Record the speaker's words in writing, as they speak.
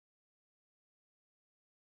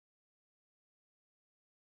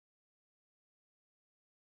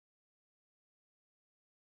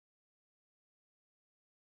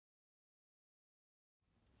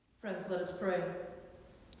Friends, let us pray.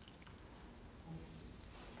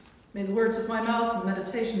 May the words of my mouth and the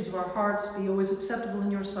meditations of our hearts be always acceptable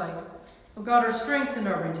in your sight. O God, our strength and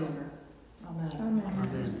our Redeemer. Amen. Amen.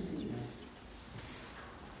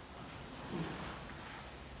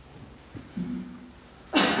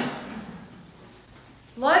 Amen.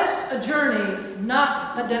 Life's a journey,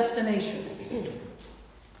 not a destination.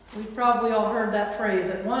 We've probably all heard that phrase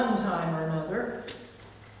at one time or another.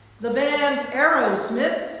 The band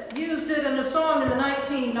Aerosmith used it in a song in the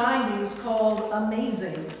 1990s called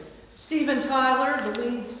Amazing. Steven Tyler, the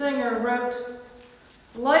lead singer, wrote,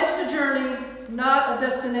 "Life's a journey, not a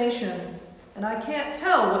destination, and I can't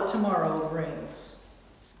tell what tomorrow brings."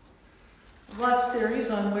 There's lots of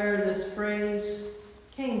theories on where this phrase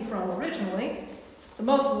came from originally. The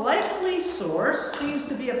most likely source seems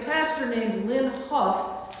to be a pastor named Lynn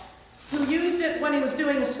Huff, who used it when he was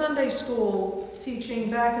doing a Sunday school teaching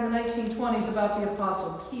back in the 1920s about the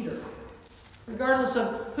Apostle Peter. Regardless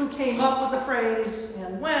of who came up with the phrase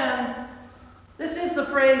and when, this is the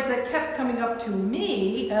phrase that kept coming up to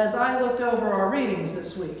me as I looked over our readings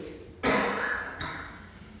this week.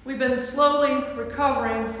 We've been slowly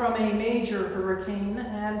recovering from a major hurricane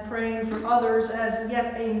and praying for others as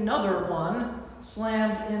yet another one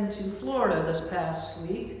slammed into Florida this past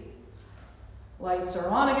week. Lights are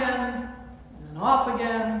on again, and then off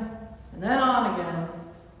again, and then on again.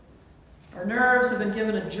 Our nerves have been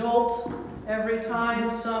given a jolt every time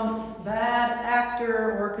some bad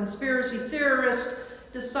actor or conspiracy theorist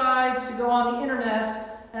decides to go on the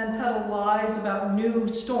internet and peddle lies about new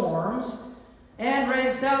storms and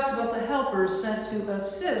raise doubts about the helpers sent to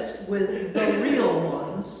assist with the real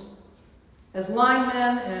ones, as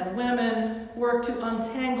linemen and women work to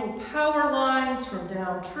untangle power lines from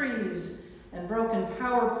downed trees and broken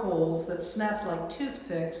power poles that snap like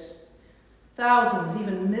toothpicks. Thousands,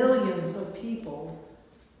 even millions of people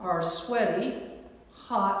are sweaty,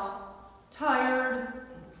 hot, tired,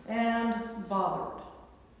 and bothered.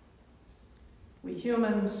 We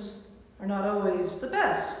humans are not always the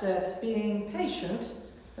best at being patient,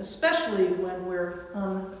 especially when we're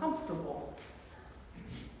uncomfortable.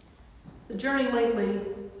 The journey lately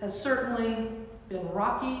has certainly been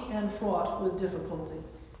rocky and fraught with difficulty.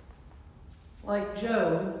 Like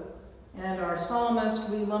Job and our psalmist,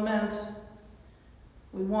 we lament,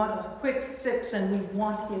 we want a quick fix and we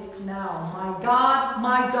want it now.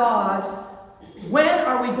 My God, when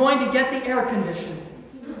are we going to get the air conditioning?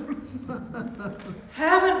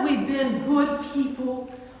 Haven't we been good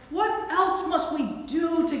people? What else must we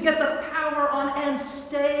do to get the power on and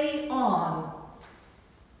stay on?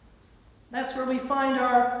 That's where we find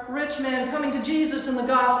our rich man coming to Jesus in the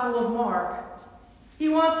Gospel of Mark. He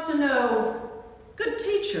wants to know, "Good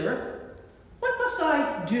teacher, what must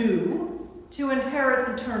I do to inherit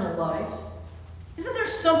eternal life? Isn't there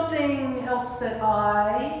something else that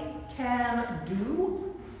I can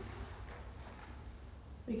do?"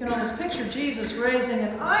 You can almost picture Jesus raising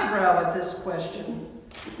an eyebrow at this question.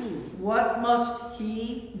 What must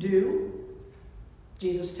he do?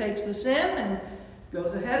 Jesus takes this in and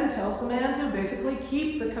goes ahead and tells the man to basically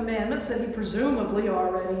keep the commandments that he presumably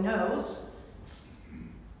already knows.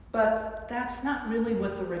 But that's not really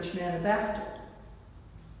what the rich man is after.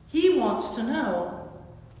 He wants to know,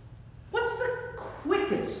 what's the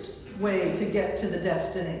quickest way to get to the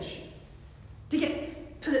destination? To get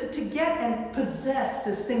and possess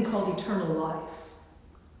this thing called eternal life.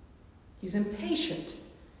 He's impatient.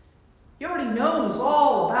 He already knows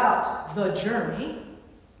all about the journey.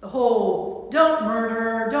 The whole don't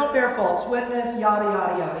murder, don't bear false witness, yada,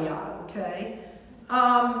 yada, yada, yada, okay?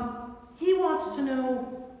 He wants to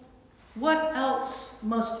know, what else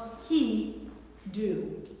must he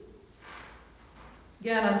do?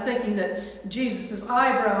 Again, I'm thinking that Jesus'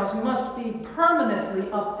 eyebrows must be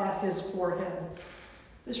permanently up at his forehead.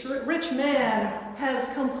 This rich man has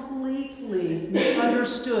completely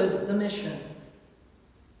misunderstood the mission,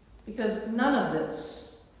 because none of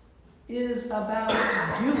this is about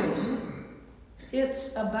doing,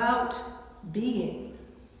 it's about being.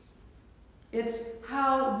 It's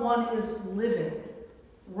how one is living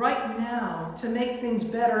right now to make things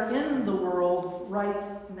better in the world right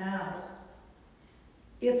now.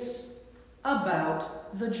 It's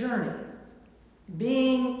about the journey,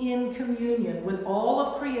 being in communion with all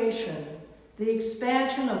of creation, the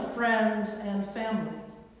expansion of friends and family.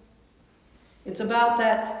 It's about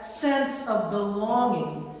that sense of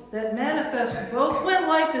belonging that manifests both when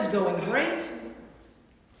life is going great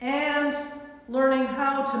and learning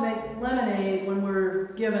how to make lemonade when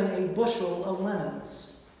we're given a bushel of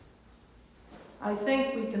lemons. I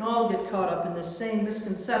think we can all get caught up in this same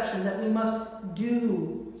misconception that we must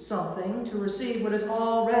do something to receive what is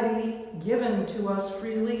already given to us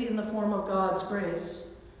freely in the form of God's grace.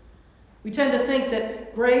 We tend to think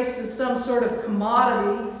that grace is some sort of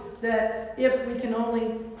commodity that if we can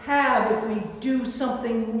only have, if we do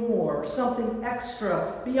something more, something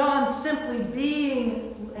extra, beyond simply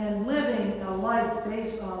being and living a life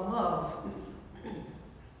based on love.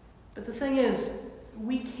 But the thing is,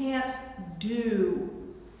 we can't do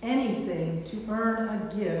anything to earn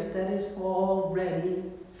a gift that is already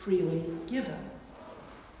freely given.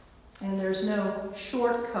 And there's no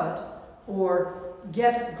shortcut or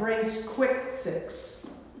get grace quick fix.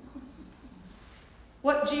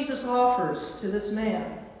 What Jesus offers to this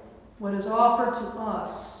man, what is offered to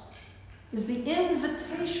us, is the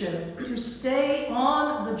invitation to stay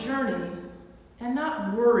on the journey and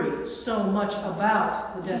not worry so much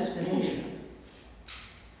about the destination.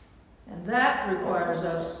 And that requires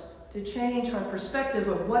us to change our perspective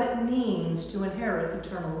of what it means to inherit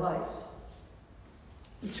eternal life.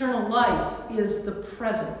 Eternal life is the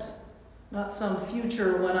present, not some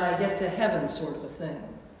future when I get to heaven sort of a thing.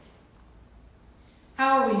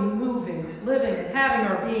 How are we moving, living, and having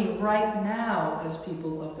our being right now as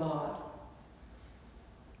people of God?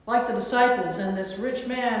 Like the disciples and this rich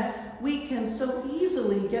man, we can so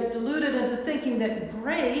easily get deluded into thinking that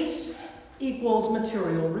grace equals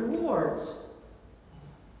material rewards.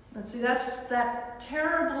 But see, that's that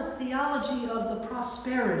terrible theology of the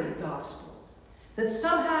prosperity gospel. That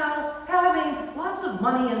somehow having lots of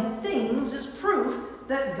money and things is proof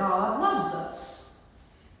that God loves us.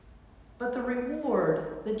 But the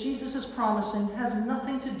reward that Jesus is promising has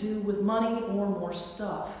nothing to do with money or more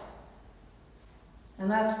stuff. And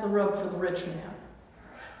that's the rub for the rich man.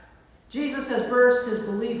 Jesus has burst his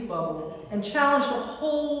belief bubble and challenged a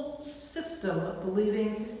whole system of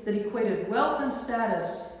believing that equated wealth and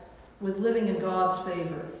status with living in God's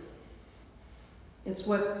favor. It's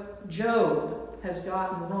what Job has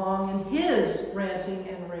gotten wrong in his ranting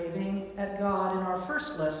and raving at God in our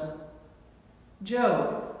first lesson.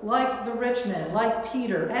 Job, like the rich man, like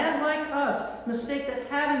Peter, and like us, mistake that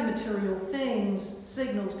having material things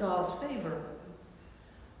signals God's favor.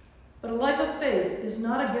 But a life of faith is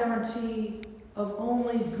not a guarantee of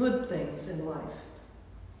only good things in life.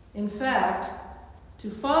 In fact, to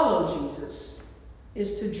follow Jesus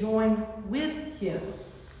is to join with him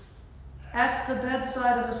at the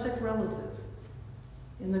bedside of a sick relative,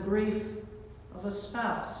 in the grief of a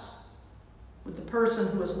spouse, with the person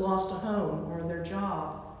who has lost a home or their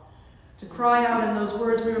job. To cry out in those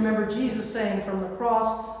words we remember Jesus saying from the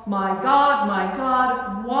cross, my God,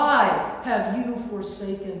 why have you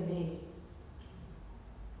forsaken me?"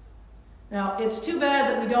 Now, it's too bad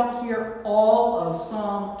that we don't hear all of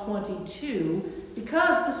Psalm 22,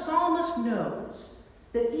 because the psalmist knows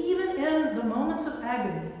that even in the moments of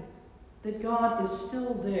agony, that God is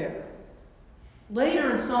still there.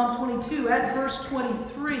 Later in Psalm 22, at verse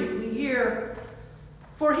 23, we hear,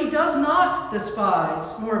 "For he does not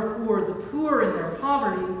despise nor abhor the poor in their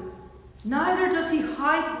poverty, neither does he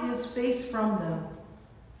hide his face from them.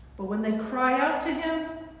 But when they cry out to him,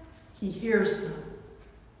 he hears them."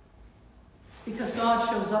 Because God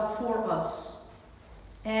shows up for us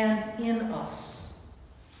and in us.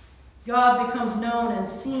 God becomes known and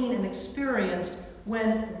seen and experienced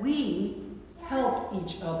when we help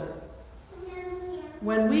each other.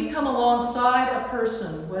 When we come alongside a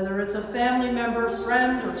person, whether it's a family member,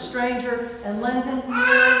 friend, or stranger, and lend an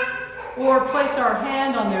ear or place our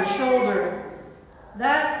hand on their shoulder,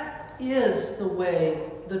 that is the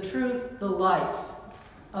way, the truth, the life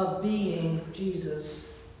of being Jesus.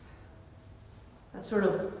 That sort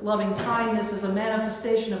of loving kindness is a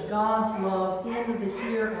manifestation of God's love in the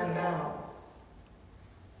here and now.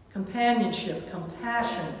 Companionship,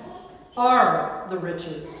 compassion are the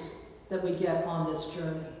riches that we get on this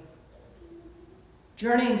journey.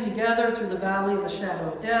 Journeying together through the valley of the shadow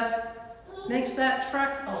of death makes that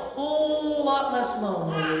trek a whole lot less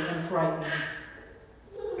lonely and frightening.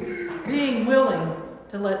 Being willing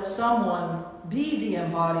to let someone be the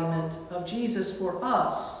embodiment of Jesus for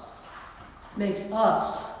us makes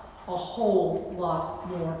us a whole lot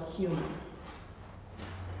more human.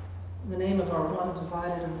 In the name of our one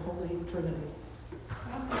divided and holy Trinity.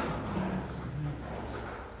 Amen.